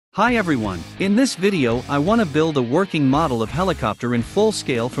Hi everyone, in this video I want to build a working model of helicopter in full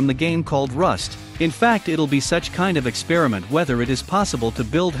scale from the game called Rust. In fact, it'll be such kind of experiment whether it is possible to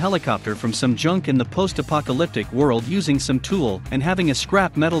build helicopter from some junk in the post-apocalyptic world using some tool and having a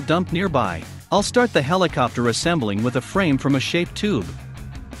scrap metal dump nearby. I'll start the helicopter assembling with a frame from a shaped tube.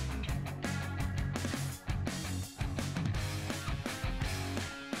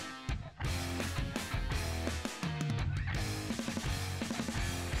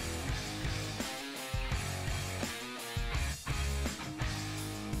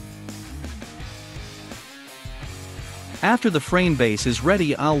 After the frame base is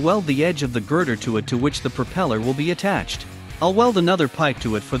ready, I'll weld the edge of the girder to it to which the propeller will be attached. I'll weld another pipe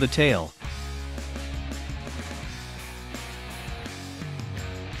to it for the tail.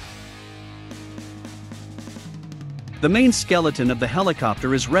 The main skeleton of the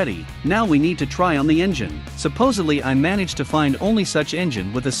helicopter is ready. Now we need to try on the engine. Supposedly I managed to find only such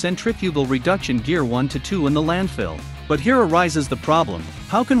engine with a centrifugal reduction gear 1 to 2 in the landfill. But here arises the problem: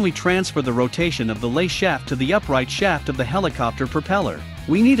 how can we transfer the rotation of the lay shaft to the upright shaft of the helicopter propeller?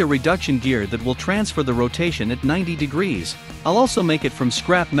 We need a reduction gear that will transfer the rotation at 90 degrees. I'll also make it from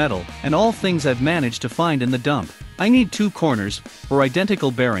scrap metal and all things I've managed to find in the dump. I need 2 corners, or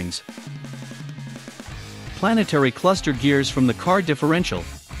identical bearings, planetary cluster gears from the car differential,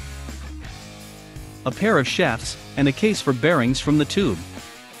 a pair of shafts, and a case for bearings from the tube.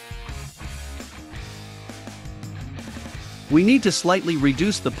 We need to slightly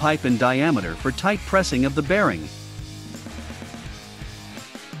reduce the pipe in diameter for tight pressing of the bearing.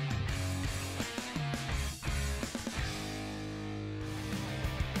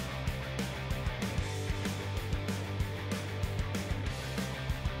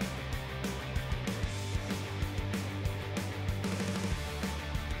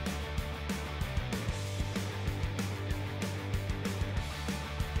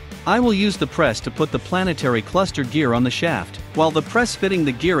 I will use the press to put the planetary cluster gear on the shaft, while the press fitting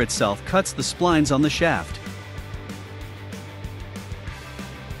the gear itself cuts the splines on the shaft.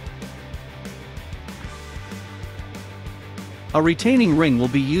 A retaining ring will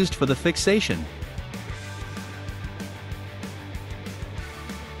be used for the fixation.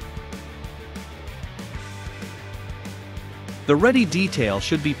 The ready detail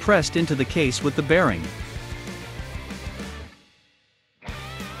should be pressed into the case with the bearing.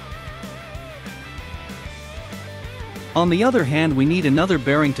 On the other hand, we need another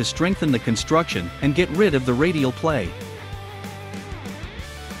bearing to strengthen the construction and get rid of the radial play.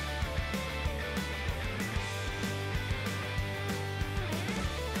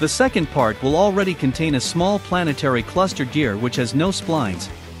 The second part will already contain a small planetary cluster gear which has no splines.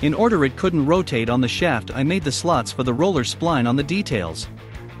 In order it couldn't rotate on the shaft, I made the slots for the roller spline on the details.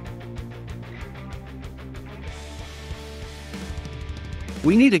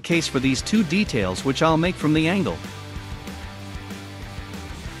 We need a case for these 2 details, which I'll make from the angle.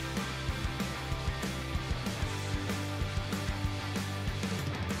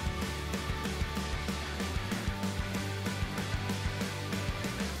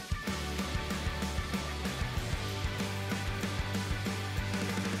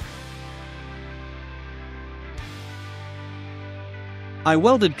 I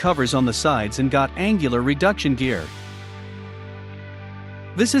welded covers on the sides and got angular reduction gear.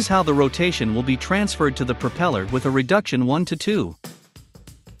 This is how the rotation will be transferred to the propeller with a reduction 1 to 2.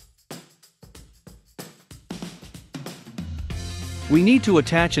 We need to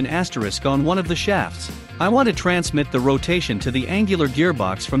attach an asterisk on one of the shafts. I want to transmit the rotation to the angular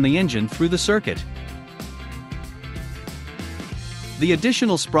gearbox from the engine through the circuit. The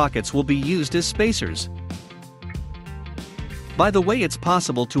additional sprockets will be used as spacers. By the way, it's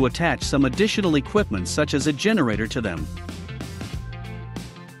possible to attach some additional equipment such as a generator to them.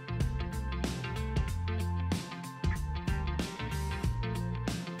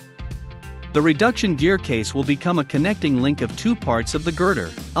 The reduction gear case will become a connecting link of 2 parts of the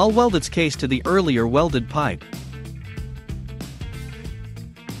girder. I'll weld its case to the earlier welded pipe.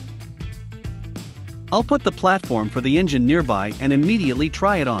 I'll put the platform for the engine nearby and immediately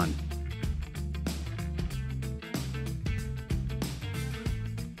try it on.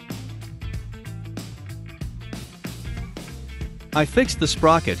 I fixed the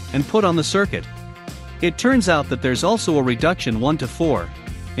sprocket and put on the circuit. It turns out that there's also a reduction 1 to 4.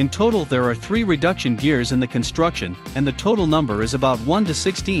 In total there are 3 reduction gears in the construction, and the total number is about 1 to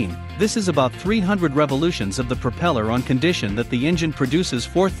 16. This is about 300 revolutions of the propeller on condition that the engine produces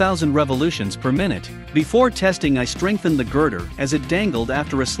 4,000 revolutions per minute. Before testing, I strengthened the girder as it dangled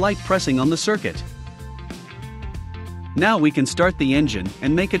after a slight pressing on the circuit. Now we can start the engine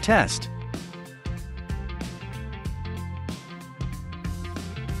and make a test.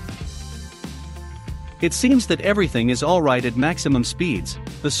 It seems that everything is alright at maximum speeds,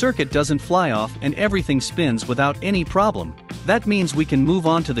 the circuit doesn't fly off and everything spins without any problem. That means we can move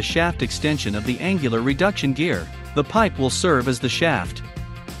on to the shaft extension of the angular reduction gear. The pipe will serve as the shaft.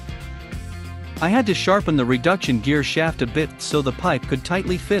 I had to sharpen the reduction gear shaft a bit so the pipe could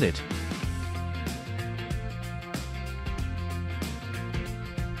tightly fit it.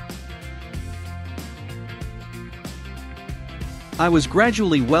 I was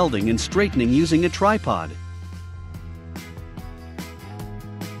gradually welding and straightening using a tripod.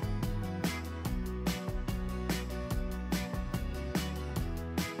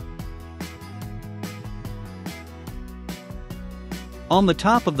 On the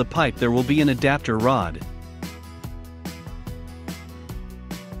top of the pipe there will be an adapter rod.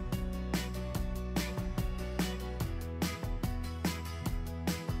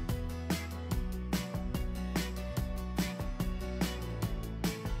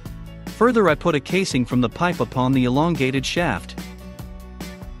 Further, I put a casing from the pipe upon the elongated shaft.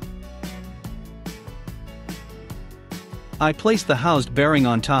 I placed the housed bearing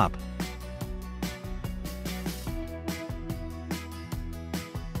on top.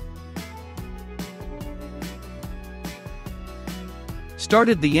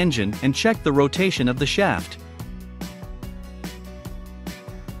 Started the engine and checked the rotation of the shaft.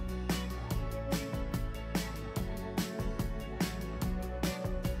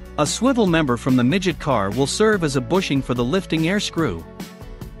 A swivel member from the midget car will serve as a bushing for the lifting air screw.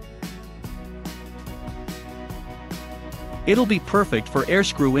 It'll be perfect for air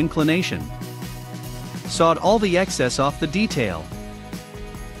screw inclination. Sawed all the excess off the detail.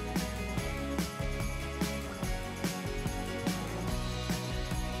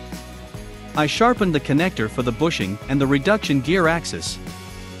 I sharpened the connector for the bushing and the reduction gear axis.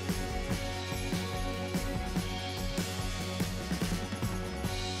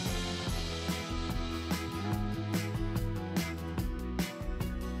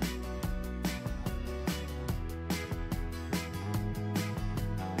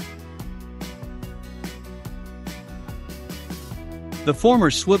 The former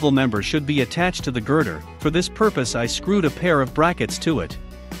swivel member should be attached to the girder. For this purpose I screwed a pair of brackets to it.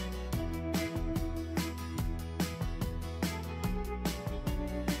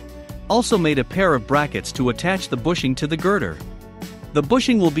 Also made a pair of brackets to attach the bushing to the girder. The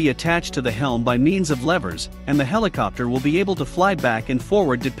bushing will be attached to the helm by means of levers, and the helicopter will be able to fly back and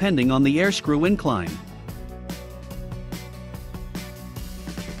forward depending on the air screw incline.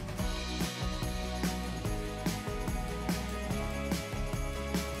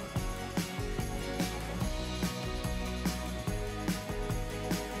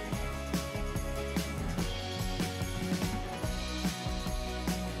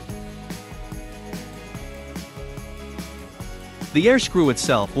 The air screw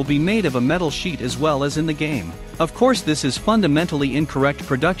itself will be made of a metal sheet as well as in the game. Of course, this is fundamentally incorrect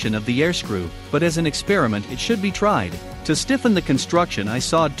production of the air screw, but as an experiment it should be tried. To stiffen the construction I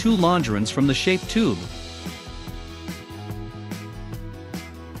sawed 2 longerons from the shaped tube.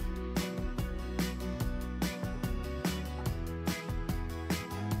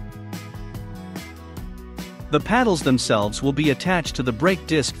 The paddles themselves will be attached to the brake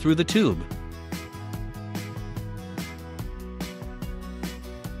disc through the tube.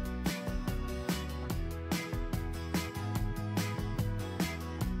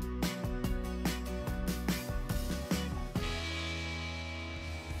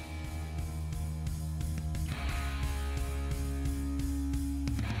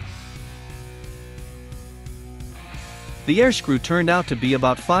 The air screw turned out to be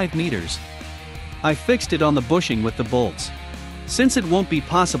about 5 meters. I fixed it on the bushing with the bolts. Since it won't be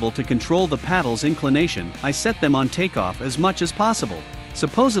possible to control the paddle's inclination, I set them on takeoff as much as possible.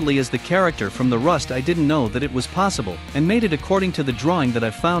 Supposedly as the character from the Rust, I didn't know that it was possible, and made it according to the drawing that I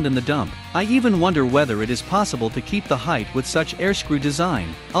found in the dump. I even wonder whether it is possible to keep the height with such air screw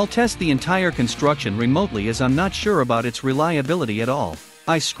design. I'll test the entire construction remotely as I'm not sure about its reliability at all.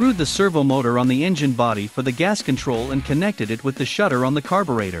 I screwed the servo motor on the engine body for the gas control and connected it with the shutter on the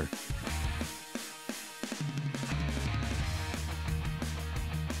carburetor.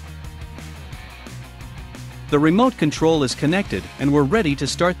 The remote control is connected and we're ready to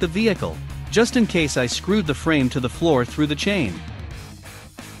start the vehicle. Just in case, I screwed the frame to the floor through the chain.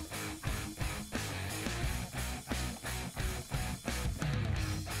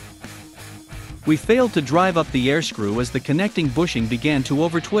 We failed to drive up the air screw as the connecting bushing began to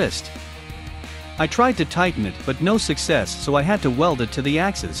over-twist. I tried to tighten it but no success, so I had to weld it to the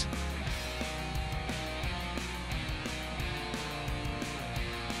axis.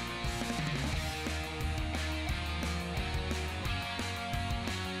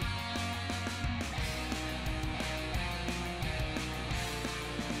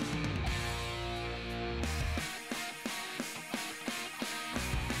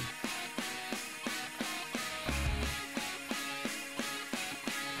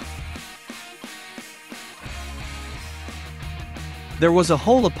 There was a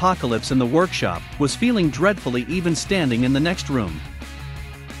whole apocalypse in the workshop, was feeling dreadfully even standing in the next room.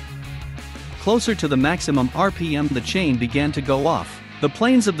 Closer to the maximum RPM, the chain began to go off. The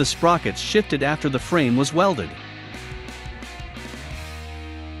planes of the sprockets shifted after the frame was welded.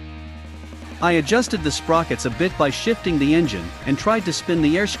 I adjusted the sprockets a bit by shifting the engine and tried to spin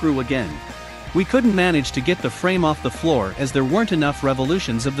the air screw again. We couldn't manage to get the frame off the floor as there weren't enough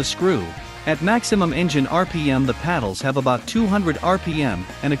revolutions of the screw. At maximum engine RPM, the paddles have about 200 RPM,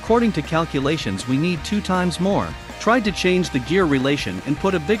 and according to calculations we need 2 times more. Tried to change the gear relation and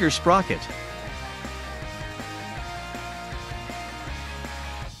put a bigger sprocket.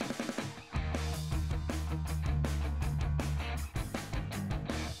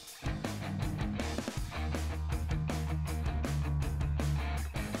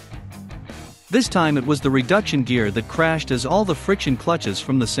 This time it was the reduction gear that crashed as all the friction clutches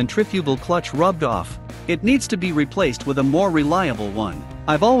from the centrifugal clutch rubbed off. It needs to be replaced with a more reliable one.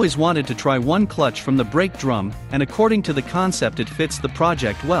 I've always wanted to try one clutch from the brake drum, and according to the concept it fits the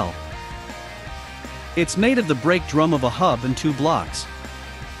project well. It's made of the brake drum of a hub and 2 blocks.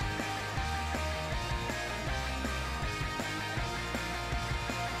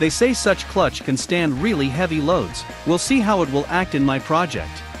 They say such clutch can stand really heavy loads. We'll see how it will act in my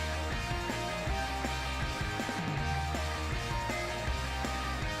project.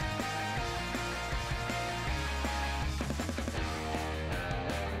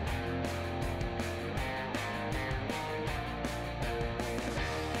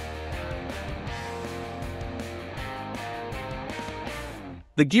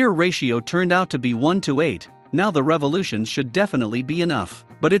 The gear ratio turned out to be 1:8, now the revolutions should definitely be enough.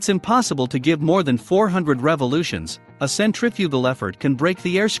 But it's impossible to give more than 400 revolutions, a centrifugal effort can break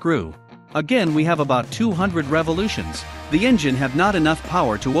the air screw. Again we have about 200 revolutions. The engine have not enough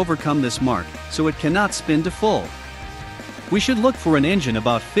power to overcome this mark, so it cannot spin to full. We should look for an engine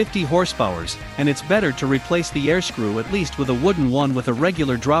about 50 horsepowers, and it's better to replace the air screw at least with a wooden one with a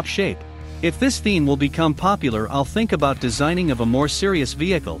regular drop shape. If this theme will become popular, I'll think about designing of a more serious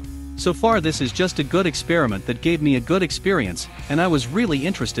vehicle. So far this is just a good experiment that gave me a good experience, and I was really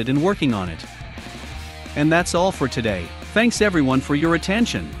interested in working on it. And that's all for today. Thanks everyone for your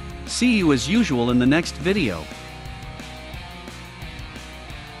attention. See you as usual in the next video.